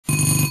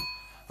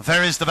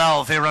There is the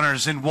bell. The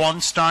runners in 1,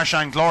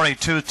 STARSHINEGLORY,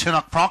 2,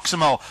 TINNOCK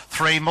PROXIMO,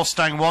 3,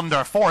 MUSTANG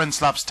WONDER, 4,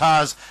 INSLIPS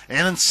TAZ,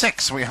 in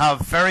 6 we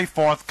have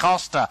FERRYFORTH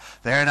COSTA.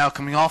 They're now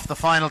coming off the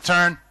final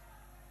turn.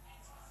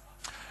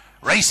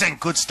 Racing,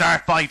 good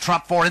start by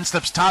Trap 4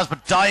 INSLIPS TAZ,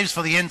 but dives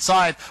for the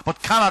inside,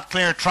 but cannot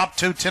clear Trap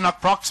 2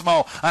 TINNOCK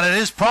PROXIMO, and it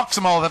is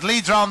Proximo that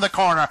leads round the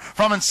corner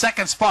from in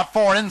second spot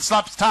 4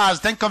 INSLIPS TAZ,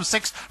 then comes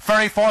 6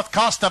 FERRYFORTH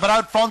COSTA, but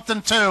out front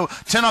in 2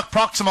 TINNOCK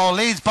PROXIMO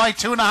leads by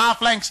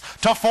 2.5 lengths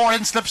to 4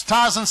 INSLIPS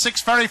TAZ and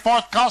 6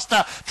 FERRYFORTH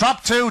COSTA.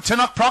 Trap 2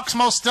 TINNOck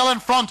PROXIMO still in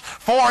front,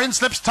 4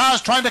 INSLIPS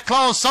TAZ trying to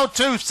close, so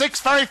too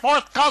 6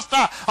 FERRYFORTH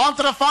COSTA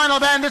onto the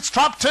final bend. It's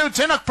Trap 2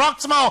 TINNOck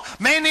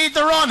PROXIMO may need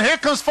the run. Here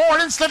comes 4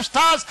 INSLIPS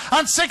TAZ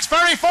and 6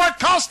 FERRYFORTH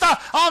COSTA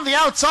on the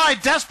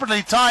outside,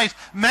 desperately tight.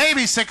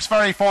 Maybe 6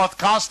 FERRYFORTH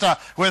COSTA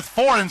with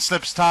 4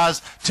 INSLIPS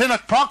TAZ.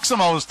 TINNOck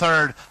PROXIMO's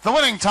third. The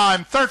winning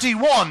time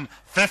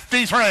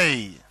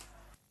 31:53.